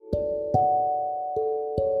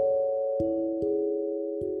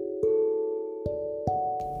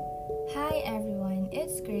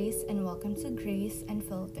welcome to Grace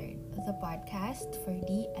Unfiltered, the podcast for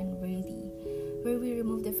the unworthy, where we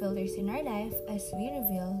remove the filters in our life as we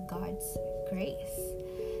reveal God's grace.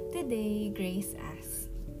 Today, Grace asks,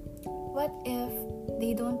 what if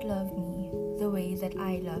they don't love me the way that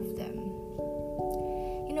I love them?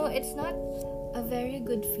 It's not a very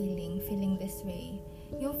good feeling this way.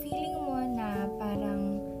 Yung feeling mo na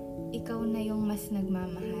parang ikaw na yung mas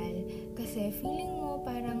nagmamahal. Kasi feeling mo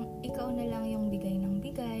parang ikaw na lang yung bigay ng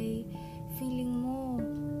bigay. Feeling mo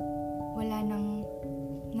wala nang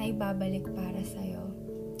naibabalik para sa'yo.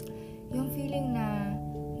 Yung feeling na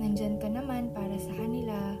nandyan ka naman para sa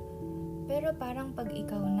kanila, pero parang pag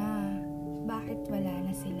ikaw na, bakit wala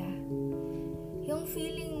na sila? Yung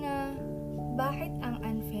feeling na bakit ang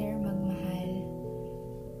unfair magmahal?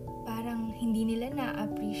 Parang hindi nila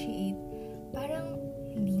na-appreciate. Parang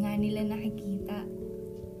hindi nga nila nakikita.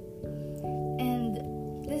 And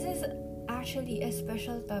this is actually a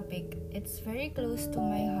special topic. It's very close to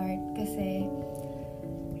my heart kasi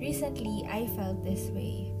recently I felt this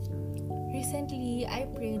way. Recently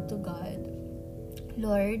I prayed to God,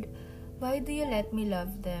 Lord, why do you let me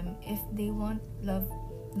love them if they won't love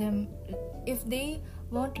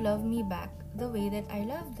me back the way that I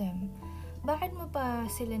love them? Bakit mo pa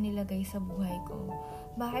sila nilagay sa buhay ko?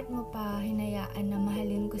 Bakit mo pa hinayaan na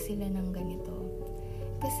mahalin ko sila ng ganito?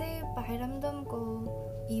 Kasi pakiramdam ko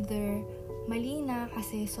either mali na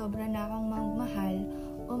kasi sobra na akong magmahal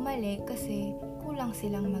o mali kasi kulang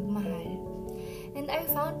silang magmahal. And I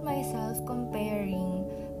found myself comparing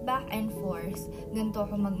back and forth. Ganito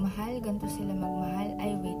ako magmahal, ganito sila magmahal.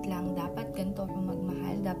 Ay, wait lang, dapat ganito ako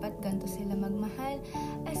magmahal, dapat ganito sila magmahal.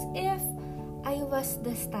 As if I was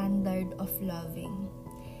the standard of loving.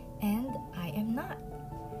 And I am not.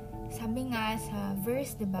 Sabi nga sa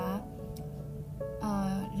verse, diba?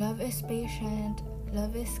 Love is patient,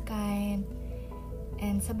 love is kind.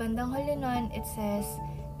 And sa bandang huli nun, it says,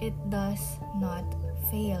 it does not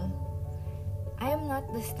fail. I am not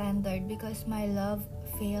the standard because my love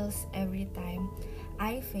fails every time.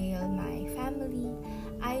 I fail my family,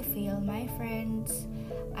 I fail my friends,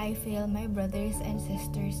 I fail my brothers and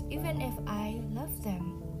sisters, even if I love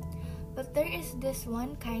them. But there is this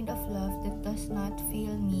one kind of love that does not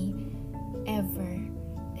fail me ever.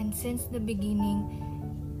 And since the beginning,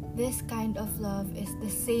 this kind of love is the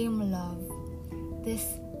same love.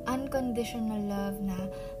 This unconditional love na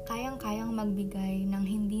kayang-kayang magbigay ng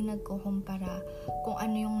hindi nagkukumpara kung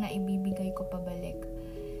ano yung naibibigay ko pabalik.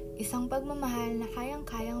 Isang pagmamahal na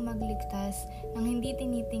kayang-kayang magligtas ng hindi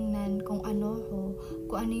tinitingnan kung ano ko,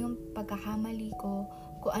 kung ano yung pagkakamali ko,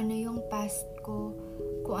 kung ano yung past ko,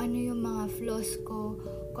 kung ano yung mga flaws ko,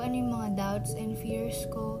 kung ano yung mga doubts and fears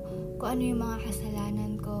ko, kung ano yung mga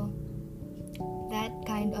kasalanan ko. That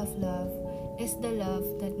kind of love is the love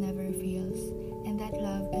that never fails. And that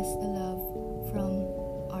love is the love from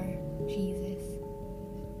our Jesus.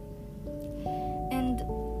 And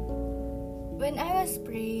when I was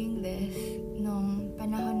praying this, nung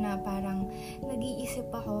panahon na parang nag-iisip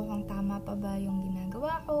ako kung tama pa ba yung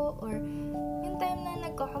ginagawa ko, or yung time na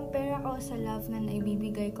nagko-compare ako sa love na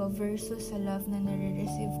naibibigay ko versus sa love na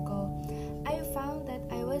nare-receive ko, I found that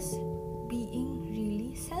I was being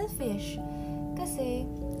really selfish. Kasi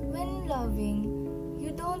when loving, you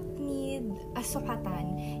don't need a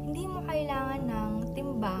sukatan. Hindi mo kailangan ng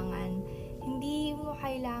timbangan. Hindi mo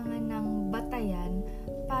kailangan ng batayan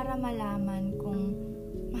para malaman kung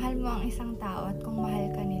mahal mo ang isang tao at kung mahal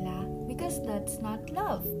ka nila. Because that's not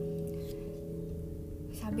love.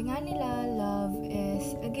 Sabi nga nila, love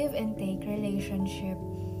is a give and take relationship.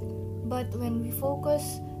 But when we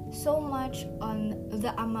focus so much on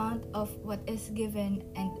the amount of what is given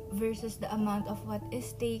and versus the amount of what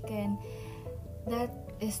is taken, that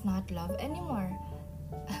is not love anymore.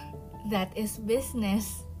 That is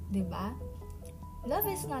business, diba? Love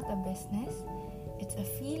is not a business. It's a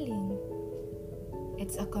feeling.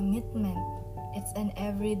 It's a commitment. It's an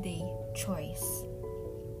everyday choice.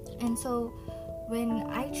 And so, when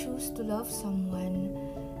I choose to love someone,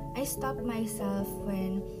 I stop myself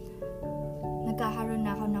when nagkakaroon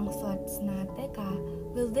na ako ng thoughts na, teka,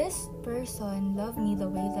 will this person love me the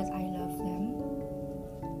way that I love them?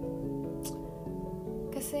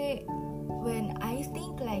 Kasi when I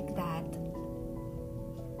think like that,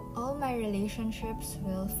 all my relationships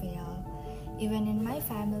will fail. Even in my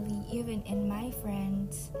family, even in my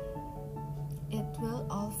friends, it will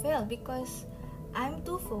all fail because I'm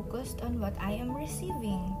too focused on what I am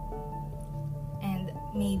receiving and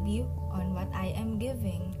maybe on what I am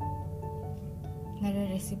giving.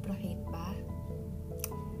 Nare-reciprocate ba?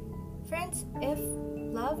 Friends, if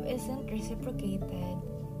love isn't reciprocated,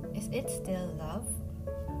 is it still love?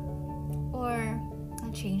 Or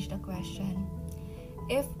change the question.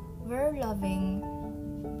 If we're loving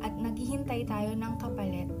at naghihintay tayo ng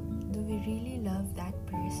kapalit, do we really love that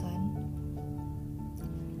person?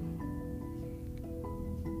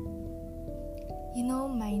 You know,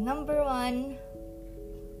 my number one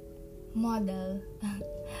model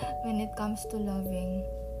when it comes to loving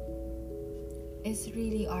is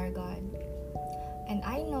really our God. And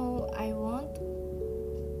I know I won't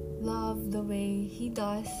love the way He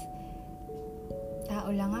does. Tao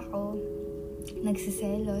lang ako,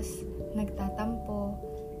 nagsiselos, nagtatampo,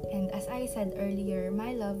 and as I said earlier,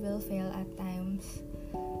 my love will fail at times.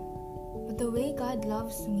 But the way God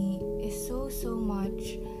loves me is so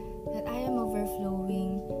much that I am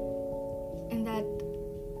overflowing, and that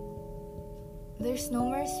there's no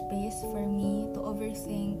more space for me to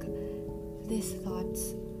overthink these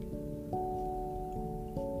thoughts.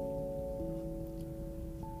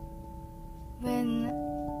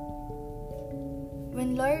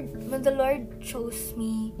 When the Lord chose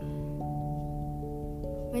me,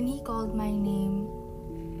 when He called my name,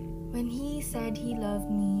 when He said He loved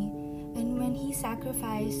me, and when He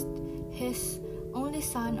sacrificed His only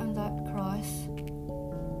Son on that cross,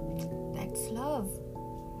 that's love.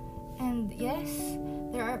 And yes,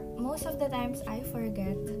 there are most of the times I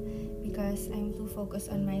forget because I'm too focused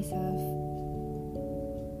on myself.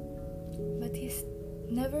 But He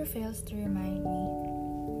never fails to remind me.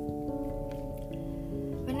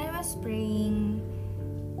 When I was praying,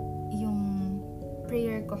 yung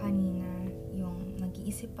prayer ko kanina, yung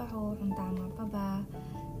nag-iisip ako kung tama pa ba,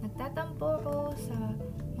 nagtatampo ako sa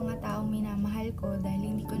mga taong minamahal ko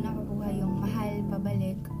dahil hindi ko nakukuha yung mahal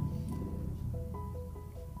pabalik.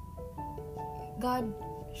 God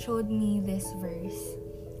showed me this verse,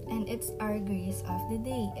 and it's our grace of the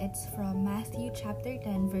day. It's from Matthew chapter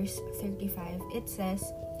 10 verse 35. It says,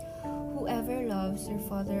 "Whoever loves their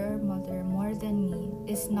father or mother more than me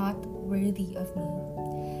is not worthy of me,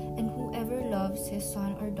 and whoever loves his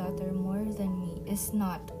son or daughter more than me is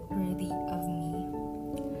not worthy of me."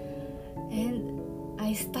 And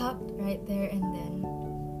I stopped right there and then.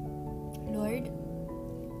 Lord,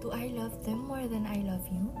 do I love them more than I love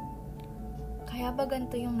you? Kaya ba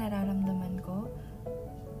ganito yung nararamdaman ko?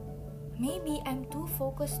 Maybe I'm too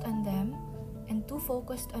focused on them and too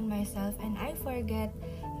focused on myself, and I forget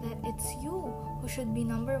that it's you who should be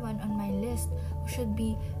number one on my list, who should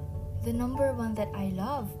be the number one that I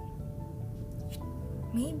love.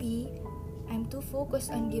 Maybe I'm too focused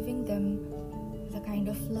on giving them the kind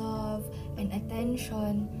of love and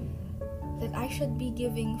attention that I should be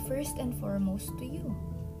giving first and foremost to you.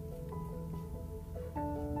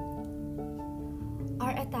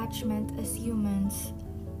 Our attachment as humans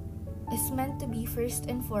is meant to be first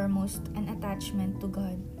and foremost an attachment to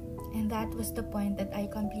God. And that was the point that I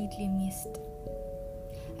completely missed.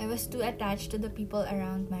 I was too attached to the people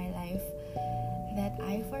around my life that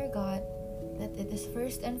I forgot that it is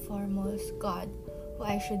first and foremost God who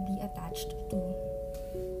I should be attached to.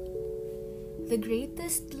 The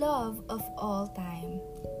greatest love of all time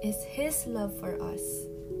is His love for us.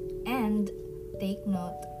 And, take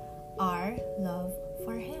note, our love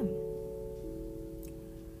for Him.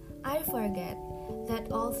 I forget that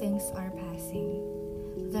all things are passing,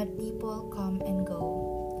 that people come and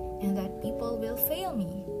go, and that people will fail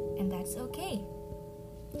me, and that's okay.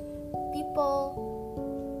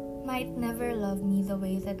 People might never love me the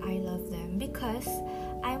way that I love them, because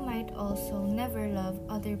I might also never love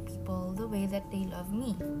other people the way that they love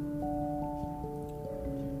me.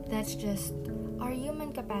 That's just our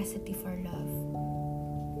human capacity for love.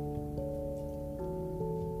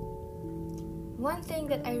 One thing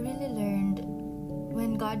that I really learned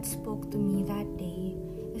when God spoke to me that day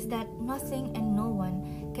is that nothing and no one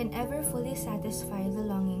can ever fully satisfy the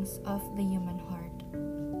longings of the human heart.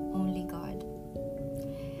 Only God.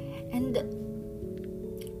 And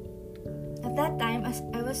at that time,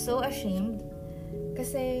 I was so ashamed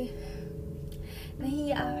kasi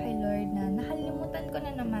nahiya ako kay Lord na nakalimutan ko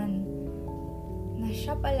na naman na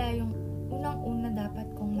siya pala yung unang-una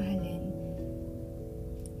dapat kong mahalin.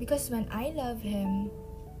 Because when I love Him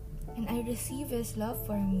and I receive His love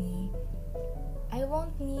for me, I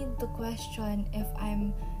won't need to question if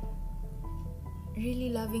I'm really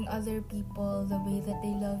loving other people the way that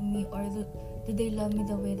they love me, or do they love me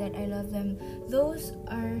the way that I love them. Those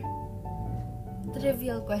are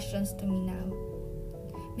trivial questions to me now.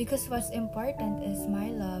 Because what's important is my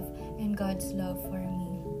love and God's love for me.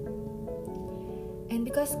 And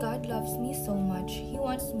because God loves me so much, He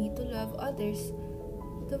wants me to love others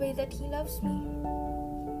the way that He loves me.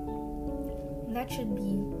 And that should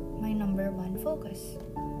be my number one focus.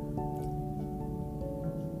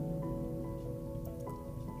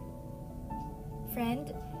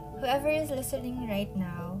 Friend, whoever is listening right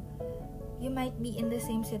now, you might be in the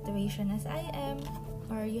same situation as I am,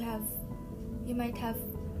 or you might have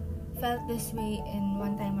felt this way in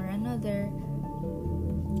one time or another.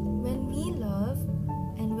 When we love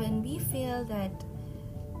and when we feel that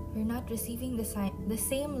we're not receiving the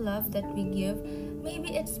same love that we give,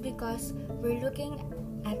 maybe it's because we're looking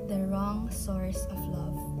at the wrong source of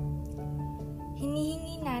love.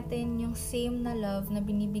 Hinihingi natin yung same na love na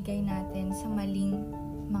binibigay natin sa maling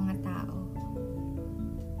mga tao.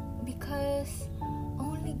 Because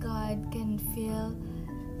only God can fill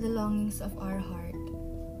the longings of our heart.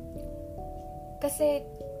 Kasi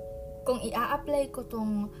kung i-apply ko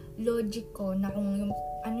tong logic ko na kung yung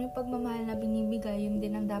ano yung pagmamahal na binibigay, yun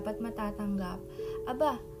din ang dapat matatanggap,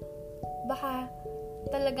 baka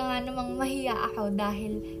talaga nga namang mahiya ako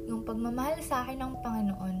dahil yung pagmamahal sa akin ng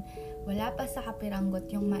Panginoon, wala pa sa kapiranggot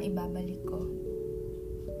yung maibabalik ko.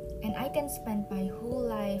 And I can spend my whole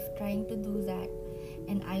life trying to do that,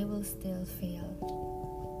 and I will still fail.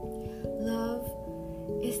 Love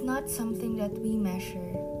is not something that we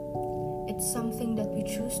measure. It's something that we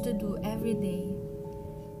choose to do every day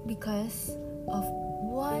because of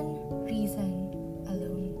one reason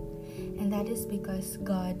alone, and that is because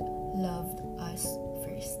God loved us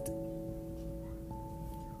first.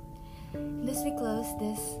 As we close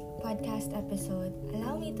this podcast episode,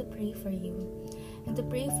 allow me to pray for you and to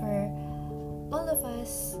pray for all of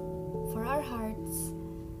us, for our hearts,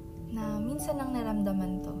 na minsan nang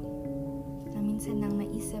naramdaman to, na minsan nang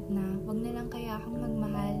naisip na wag na lang kaya akong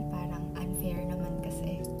magmahal, parang unfair naman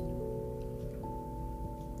kasi.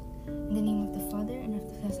 In the name of the Father, and of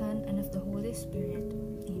the Son, and of the Holy Spirit.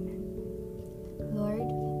 Amen. Lord,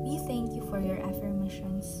 we thank you for your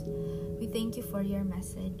affirmations. We thank you for your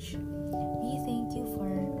message. We thank you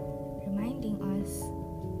for reminding us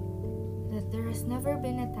that there has never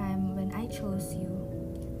been a time when I chose you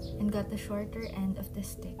and got the shorter end of the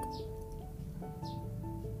stick.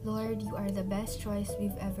 Lord, you are the best choice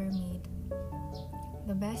we've ever made.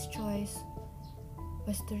 The best choice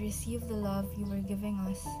was to receive the love you were giving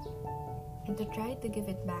us and to try to give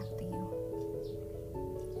it back to you.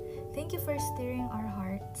 Thank you for stirring our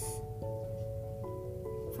hearts,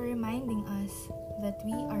 for reminding us that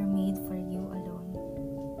we are made for you alone.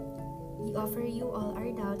 We offer you all our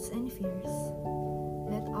doubts and fears.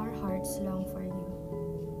 Let our hearts long for you.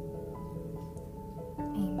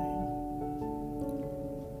 Amen.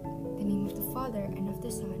 In the name of the Father, and of the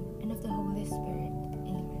Son, and of the Holy Spirit.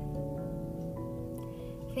 Amen.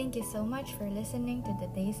 Thank you so much for listening to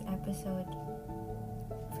today's episode.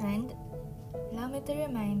 Friend, allow me to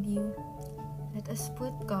remind you, let us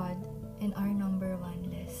put God in our number one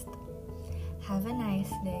list. Have a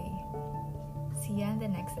nice day. See you on the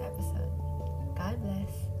next episode. God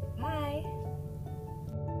bless.